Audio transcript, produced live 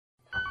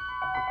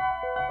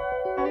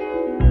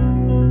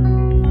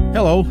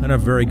Hello, and a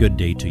very good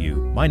day to you.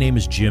 My name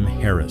is Jim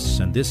Harris,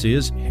 and this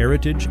is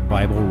Heritage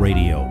Bible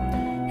Radio.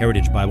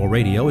 Heritage Bible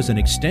Radio is an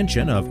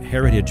extension of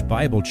Heritage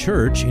Bible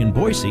Church in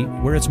Boise,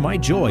 where it's my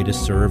joy to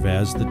serve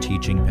as the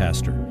teaching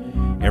pastor.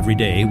 Every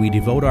day, we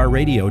devote our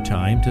radio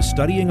time to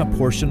studying a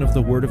portion of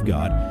the Word of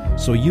God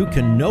so you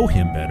can know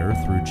Him better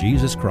through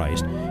Jesus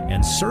Christ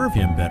and serve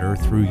Him better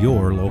through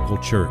your local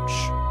church.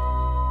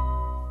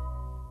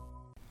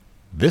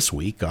 This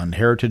week on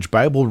Heritage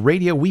Bible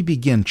Radio, we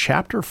begin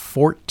chapter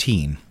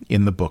 14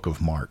 in the book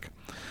of Mark.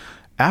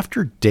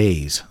 After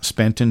days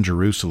spent in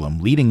Jerusalem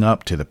leading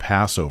up to the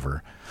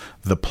Passover,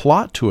 the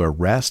plot to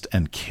arrest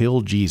and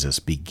kill Jesus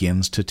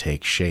begins to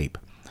take shape.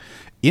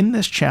 In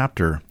this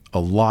chapter, a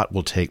lot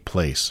will take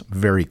place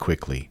very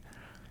quickly.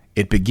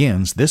 It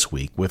begins this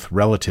week with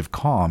relative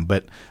calm,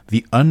 but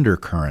the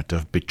undercurrent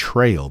of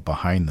betrayal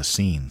behind the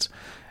scenes,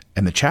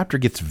 and the chapter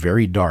gets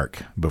very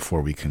dark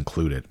before we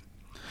conclude it.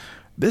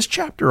 This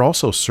chapter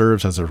also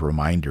serves as a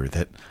reminder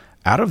that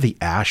out of the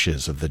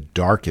ashes of the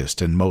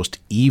darkest and most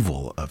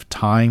evil of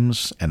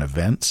times and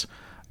events,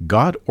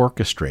 God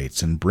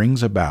orchestrates and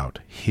brings about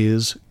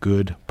His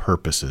good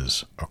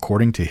purposes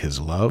according to His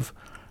love,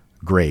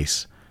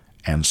 grace,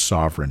 and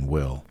sovereign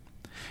will.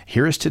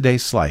 Here is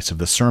today's slice of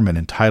the sermon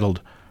entitled,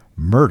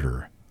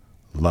 Murder,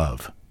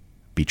 Love,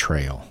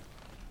 Betrayal.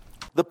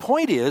 The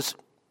point is,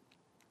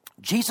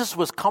 Jesus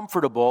was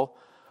comfortable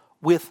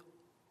with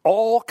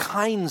all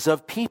kinds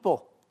of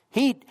people.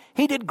 He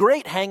did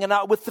great hanging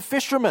out with the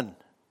fishermen.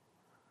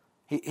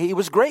 He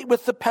was great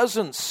with the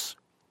peasants.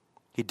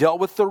 He dealt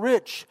with the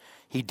rich.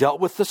 He dealt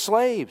with the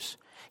slaves.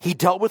 He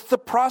dealt with the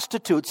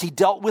prostitutes. He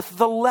dealt with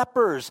the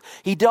lepers.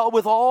 He dealt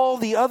with all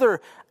the other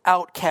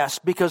outcasts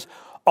because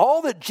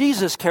all that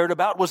Jesus cared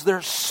about was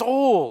their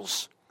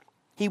souls.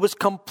 He was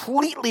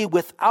completely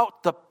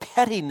without the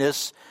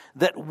pettiness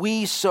that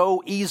we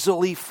so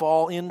easily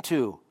fall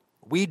into.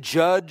 We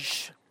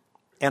judge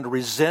and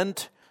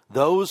resent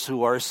those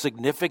who are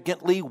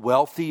significantly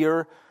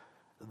wealthier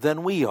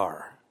than we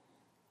are.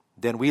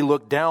 Then we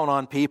look down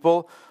on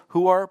people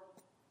who are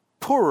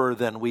poorer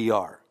than we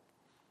are.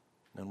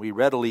 And we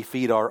readily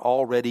feed our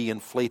already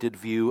inflated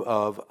view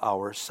of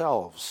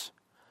ourselves.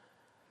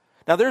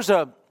 Now there's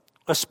a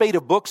spate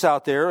of books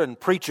out there and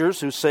preachers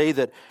who say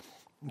that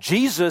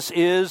Jesus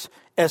is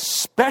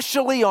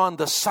especially on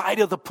the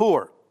side of the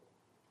poor.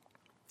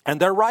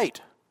 And they're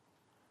right.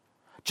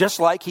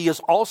 Just like He is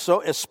also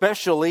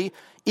especially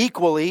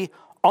equally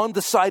on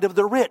the side of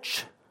the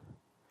rich.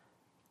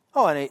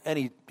 Oh,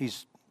 and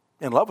he's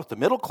in love with the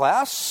middle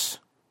class.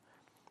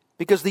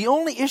 Because the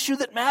only issue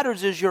that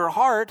matters is your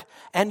heart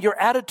and your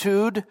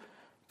attitude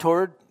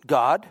toward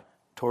God,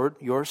 toward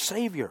your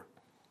Savior.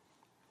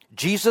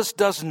 Jesus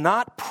does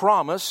not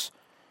promise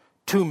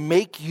to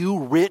make you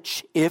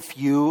rich if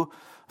you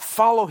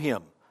follow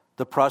Him.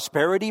 The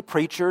prosperity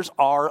preachers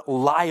are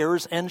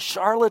liars and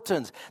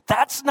charlatans.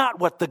 That's not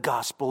what the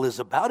gospel is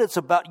about. It's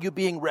about you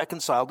being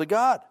reconciled to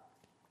God.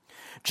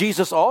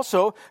 Jesus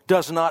also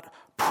does not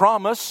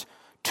promise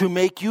to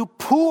make you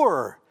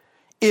poor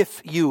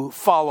if you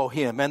follow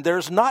Him. And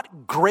there's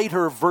not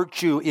greater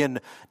virtue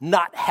in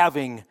not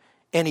having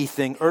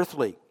anything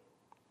earthly.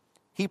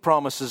 He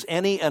promises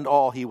any and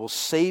all He will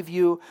save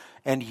you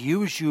and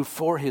use you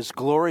for His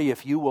glory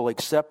if you will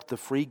accept the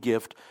free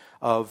gift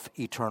of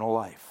eternal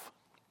life.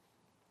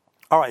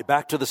 All right,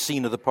 back to the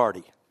scene of the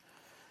party.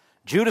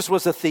 Judas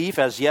was a thief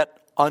as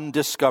yet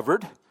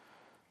undiscovered,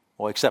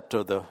 well, except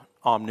to the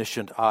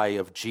omniscient eye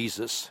of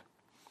Jesus.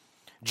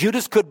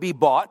 Judas could be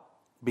bought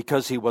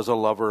because he was a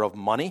lover of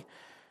money.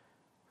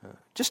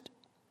 Just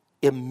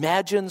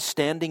imagine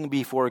standing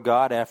before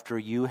God after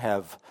you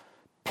have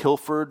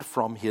pilfered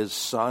from His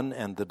Son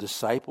and the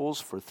disciples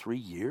for 3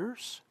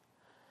 years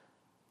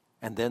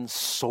and then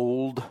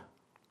sold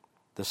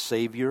the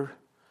Savior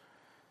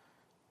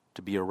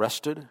to be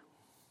arrested.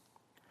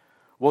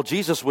 Well,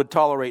 Jesus would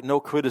tolerate no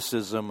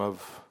criticism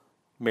of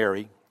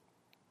Mary.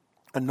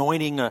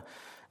 Anointing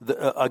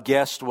a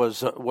guest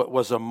was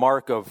a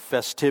mark of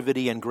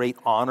festivity and great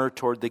honor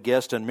toward the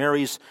guest, and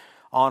Mary's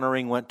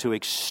honoring went to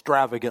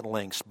extravagant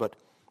lengths, but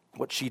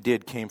what she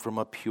did came from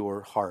a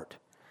pure heart.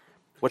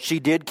 What she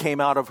did came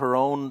out of her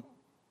own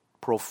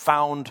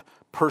profound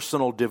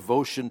personal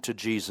devotion to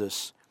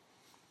Jesus.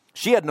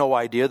 She had no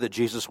idea that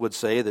Jesus would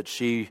say that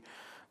she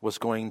was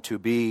going to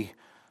be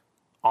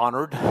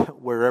honored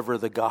wherever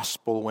the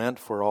gospel went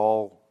for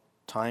all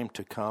time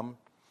to come.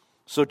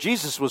 So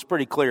Jesus was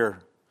pretty clear,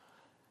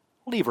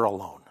 leave her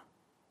alone.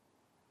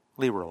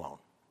 Leave her alone.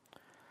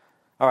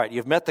 All right,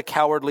 you've met the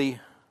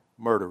cowardly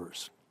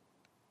murderers.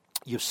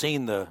 You've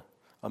seen the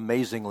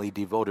amazingly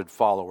devoted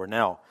follower.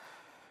 Now,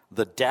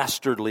 the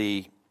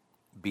dastardly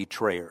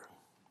betrayer.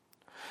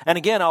 And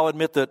again, I'll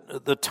admit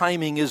that the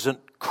timing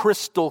isn't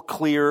crystal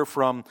clear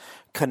from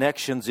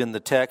connections in the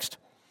text.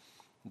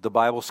 The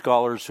Bible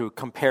scholars who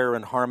compare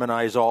and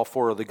harmonize all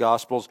four of the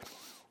Gospels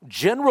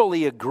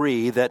generally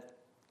agree that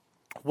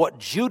what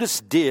Judas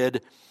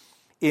did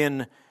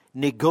in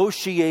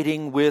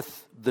negotiating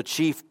with the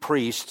chief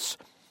priests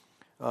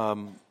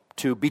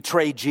to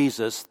betray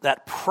Jesus,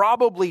 that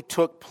probably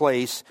took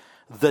place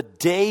the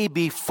day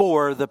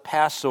before the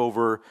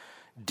Passover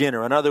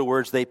dinner. In other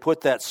words, they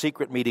put that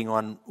secret meeting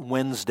on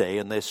Wednesday,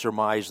 and they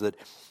surmise that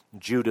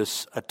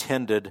Judas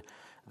attended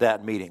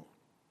that meeting.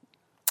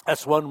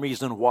 That's one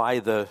reason why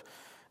the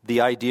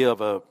idea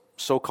of a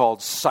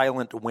so-called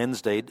Silent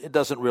Wednesday, it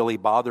doesn't really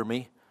bother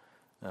me.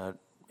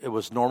 It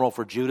was normal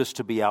for Judas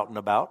to be out and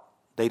about.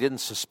 They didn't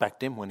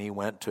suspect him when he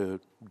went to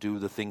do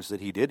the things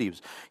that he did.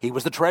 He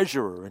was the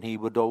treasurer, and he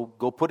would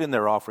go put in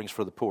their offerings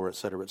for the poor, et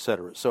cetera, et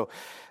cetera. So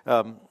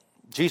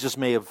Jesus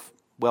may have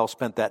well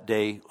spent that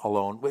day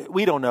alone.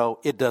 We don't know.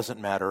 It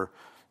doesn't matter.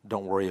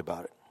 Don't worry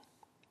about it.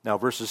 Now,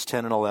 verses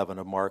 10 and 11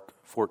 of Mark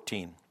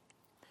 14.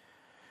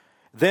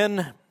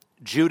 Then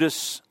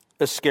Judas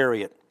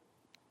Iscariot,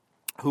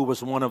 who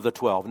was one of the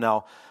 12.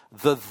 Now,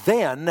 the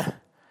then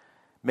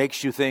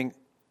makes you think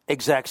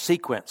exact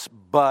sequence,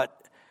 but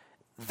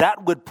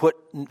that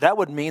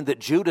would mean that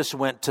Judas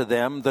went to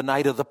them the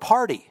night of the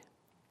party.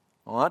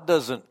 Well, that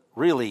doesn't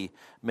really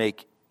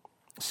make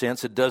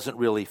sense. It doesn't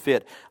really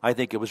fit. I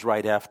think it was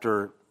right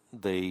after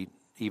the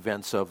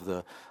events of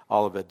the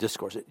Olivet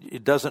Discourse.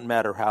 It doesn't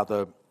matter how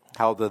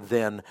the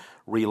then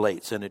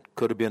relates, and it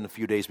could have been a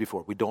few days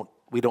before. We don't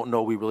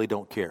know. We really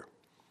don't care.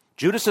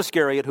 Judas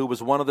Iscariot, who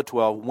was one of the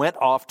 12, went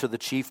off to the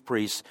chief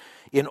priests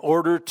in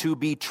order to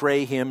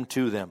betray him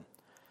to them.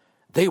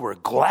 They were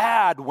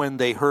glad when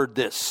they heard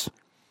this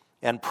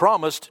and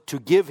promised to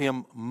give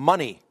him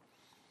money.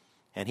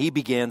 And he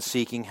began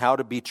seeking how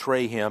to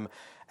betray him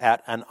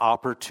at an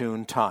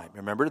opportune time.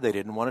 Remember, they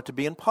didn't want it to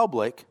be in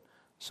public,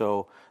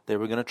 so they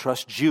were going to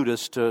trust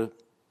Judas to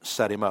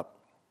set him up.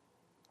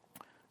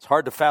 It's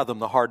hard to fathom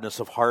the hardness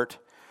of heart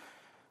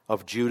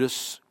of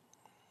Judas.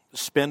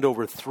 Spend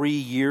over 3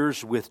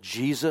 years with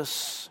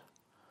Jesus,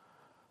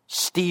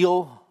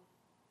 steal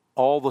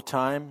all the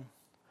time,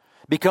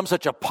 become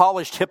such a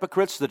polished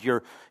hypocrite that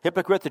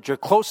your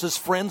closest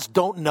friends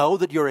don't know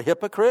that you're a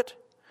hypocrite,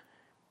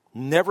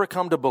 never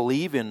come to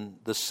believe in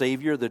the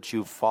Savior that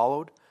you've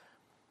followed.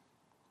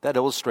 That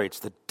illustrates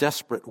the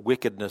desperate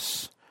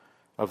wickedness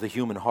of the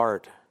human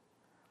heart.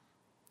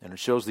 And it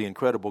shows the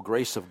incredible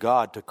grace of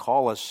God to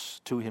call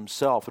us to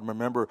himself. And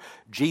remember,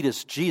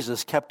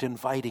 Jesus kept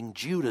inviting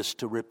Judas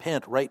to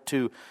repent right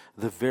to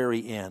the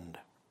very end.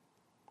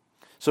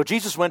 So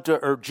Judas went to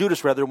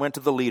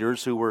the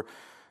leaders who were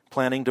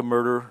planning to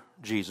murder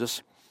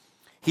Jesus.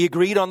 He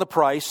agreed on the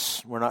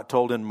price. We're not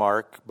told in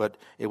Mark, but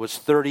it was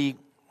 30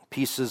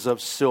 pieces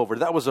of silver.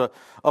 That was a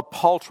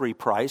paltry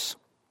price.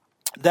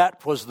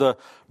 That was the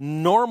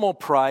normal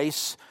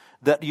price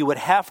that you would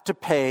have to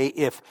pay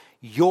if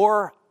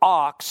your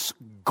ox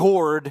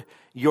gored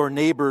your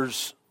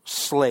neighbor's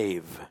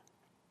slave.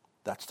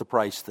 That's the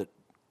price that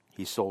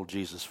he sold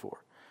Jesus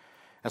for.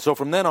 And so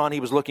from then on,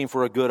 he was looking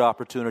for a good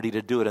opportunity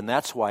to do it. And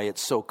that's why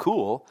it's so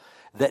cool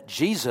that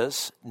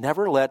Jesus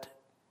never let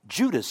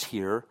Judas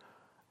hear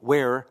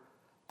where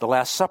the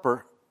Last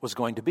Supper was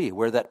going to be,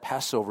 where that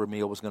Passover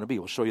meal was going to be.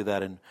 We'll show you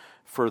that in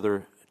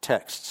further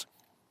texts.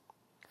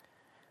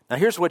 Now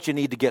here's what you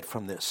need to get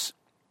from this.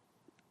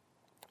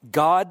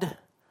 God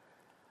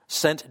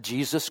sent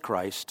Jesus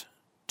Christ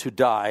to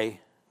die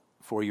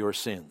for your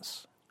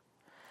sins.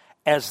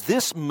 As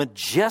this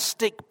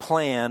majestic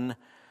plan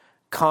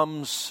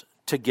comes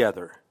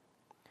together,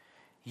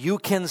 you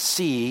can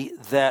see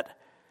that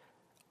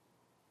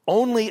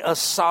only a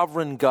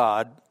sovereign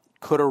God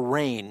could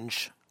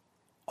arrange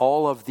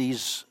all of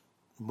these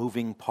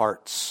moving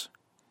parts.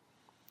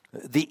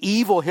 The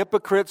evil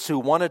hypocrites who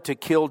wanted to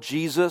kill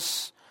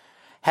Jesus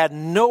had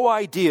no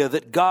idea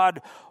that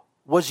God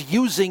was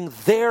using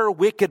their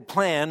wicked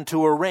plan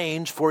to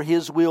arrange for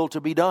his will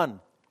to be done.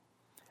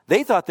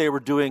 They thought they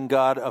were doing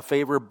God a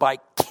favor by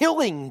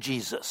killing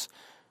Jesus,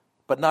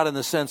 but not in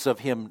the sense of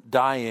him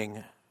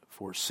dying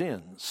for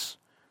sins.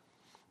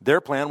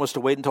 Their plan was to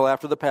wait until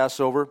after the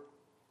Passover,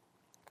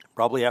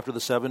 probably after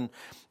the 7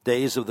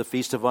 days of the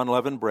Feast of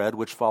Unleavened Bread,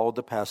 which followed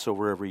the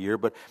Passover every year.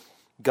 But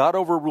God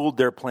overruled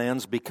their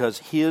plans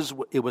because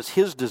it was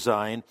his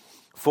design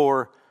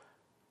for,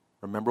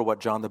 remember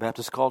what John the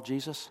Baptist called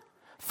Jesus?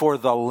 For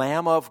the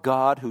Lamb of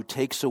God who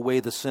takes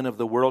away the sin of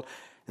the world.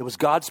 It was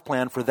God's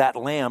plan for that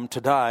lamb to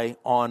die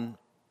on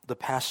the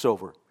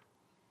Passover.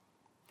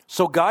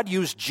 So God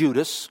used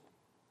Judas,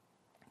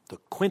 the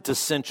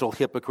quintessential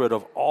hypocrite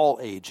of all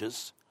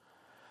ages.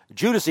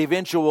 Judas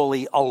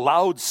eventually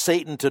allowed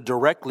Satan to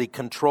directly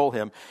control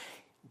him.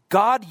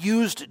 God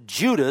used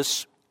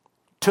Judas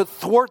to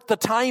thwart the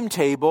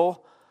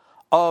timetable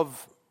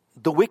of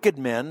the wicked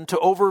men, to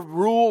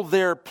overrule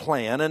their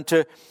plan, and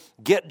to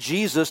get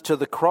Jesus to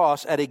the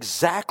cross at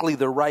exactly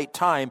the right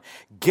time,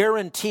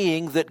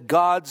 guaranteeing that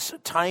God's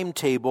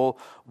timetable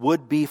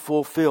would be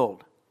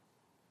fulfilled.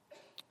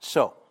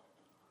 So,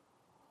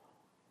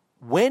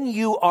 when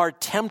you are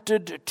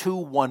tempted to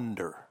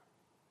wonder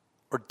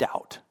or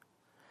doubt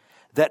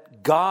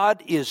that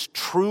God is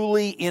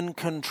truly in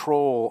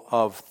control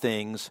of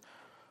things,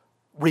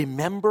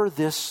 remember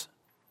this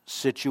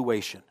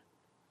situation.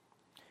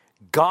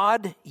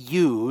 God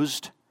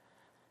used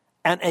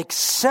an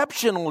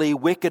exceptionally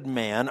wicked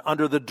man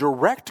under the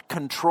direct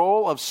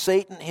control of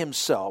Satan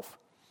himself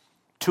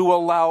to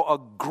allow a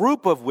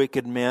group of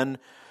wicked men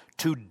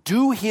to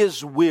do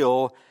his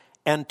will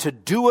and to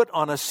do it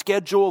on a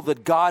schedule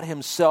that God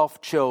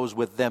himself chose,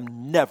 with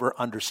them never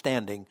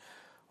understanding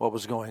what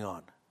was going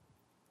on.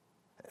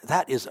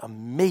 That is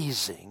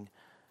amazing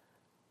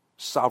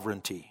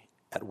sovereignty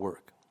at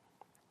work.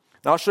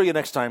 Now, I'll show you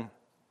next time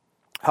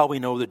how we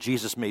know that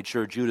Jesus made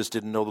sure Judas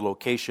didn't know the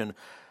location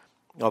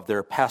of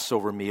their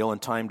Passover meal in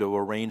time to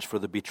arrange for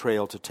the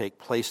betrayal to take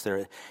place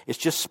there. It's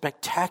just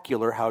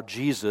spectacular how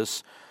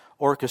Jesus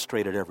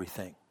orchestrated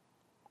everything.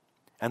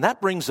 And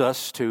that brings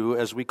us to,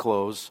 as we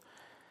close,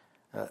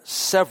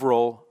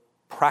 several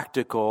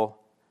practical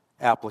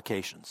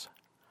applications.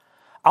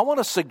 I want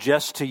to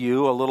suggest to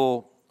you a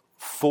little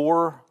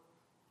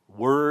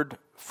 4-word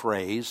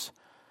phrase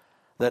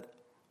that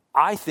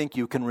I think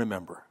you can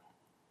remember.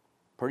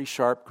 Pretty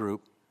sharp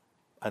group.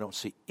 I don't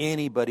see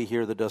anybody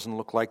here that doesn't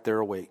look like they're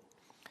awake.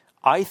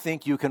 I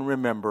think you can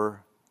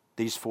remember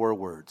these 4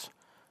 words.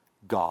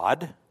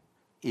 God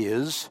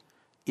is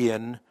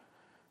in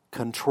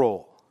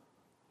control.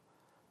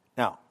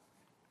 Now,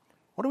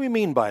 what do we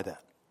mean by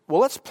that?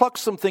 Well, let's pluck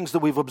some things that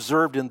we've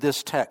observed in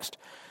this text.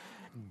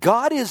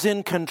 God is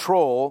in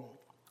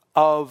control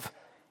of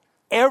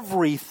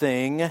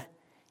everything,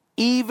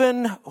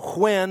 even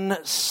when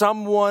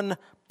someone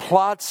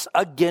plots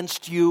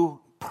against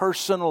you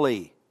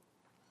personally.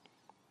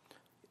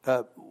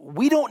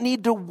 We don't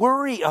need to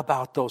worry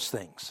about those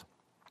things.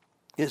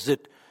 Is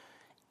it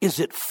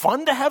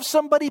fun to have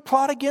somebody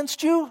plot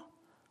against you?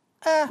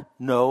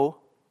 No.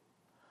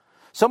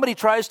 Somebody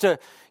tries to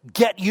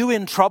get you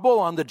in trouble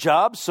on the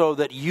job so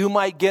that you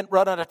might get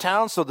run out of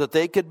town, so that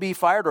they could be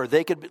fired, or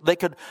they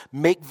could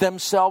make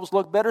themselves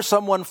look better.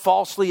 Someone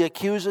falsely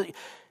accuses.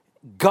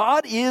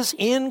 God is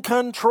in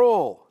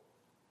control,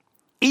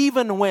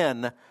 even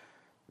when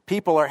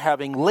people are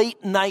having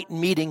late night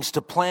meetings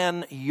to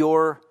plan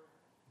your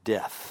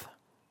death.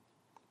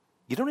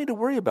 You don't need to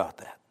worry about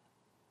that.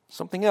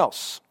 Something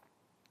else.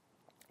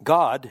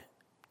 God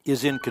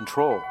is in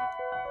control.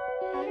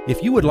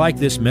 If you would like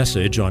this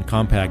message on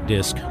compact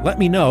disc, let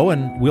me know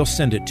and we'll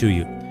send it to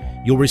you.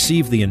 You'll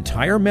receive the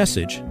entire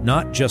message,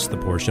 not just the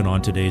portion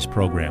on today's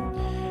program.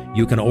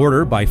 You can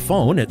order by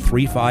phone at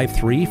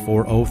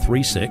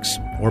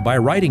 353-4036 or by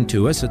writing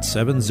to us at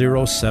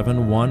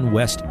 7071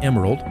 West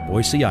Emerald,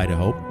 Boise,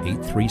 Idaho,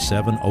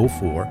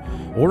 83704,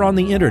 or on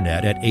the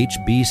internet at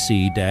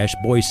hbc-boise.org.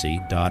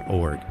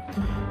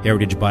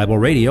 Heritage Bible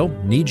Radio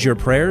needs your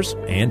prayers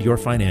and your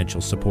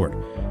financial support.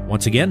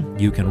 Once again,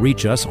 you can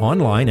reach us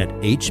online at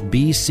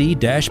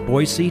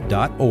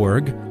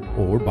hbc-boise.org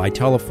or by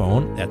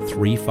telephone at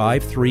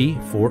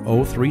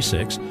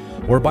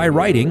 353-4036 or by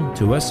writing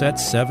to us at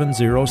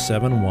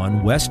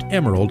 7071 West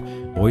Emerald,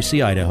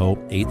 Boise, Idaho,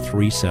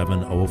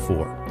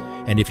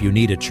 83704. And if you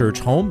need a church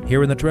home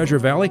here in the Treasure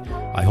Valley,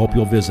 I hope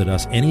you'll visit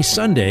us any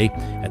Sunday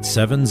at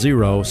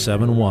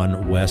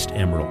 7071 West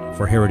Emerald.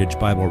 For Heritage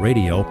Bible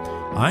Radio,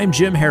 I'm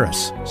Jim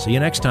Harris. See you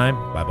next time.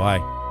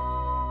 Bye-bye.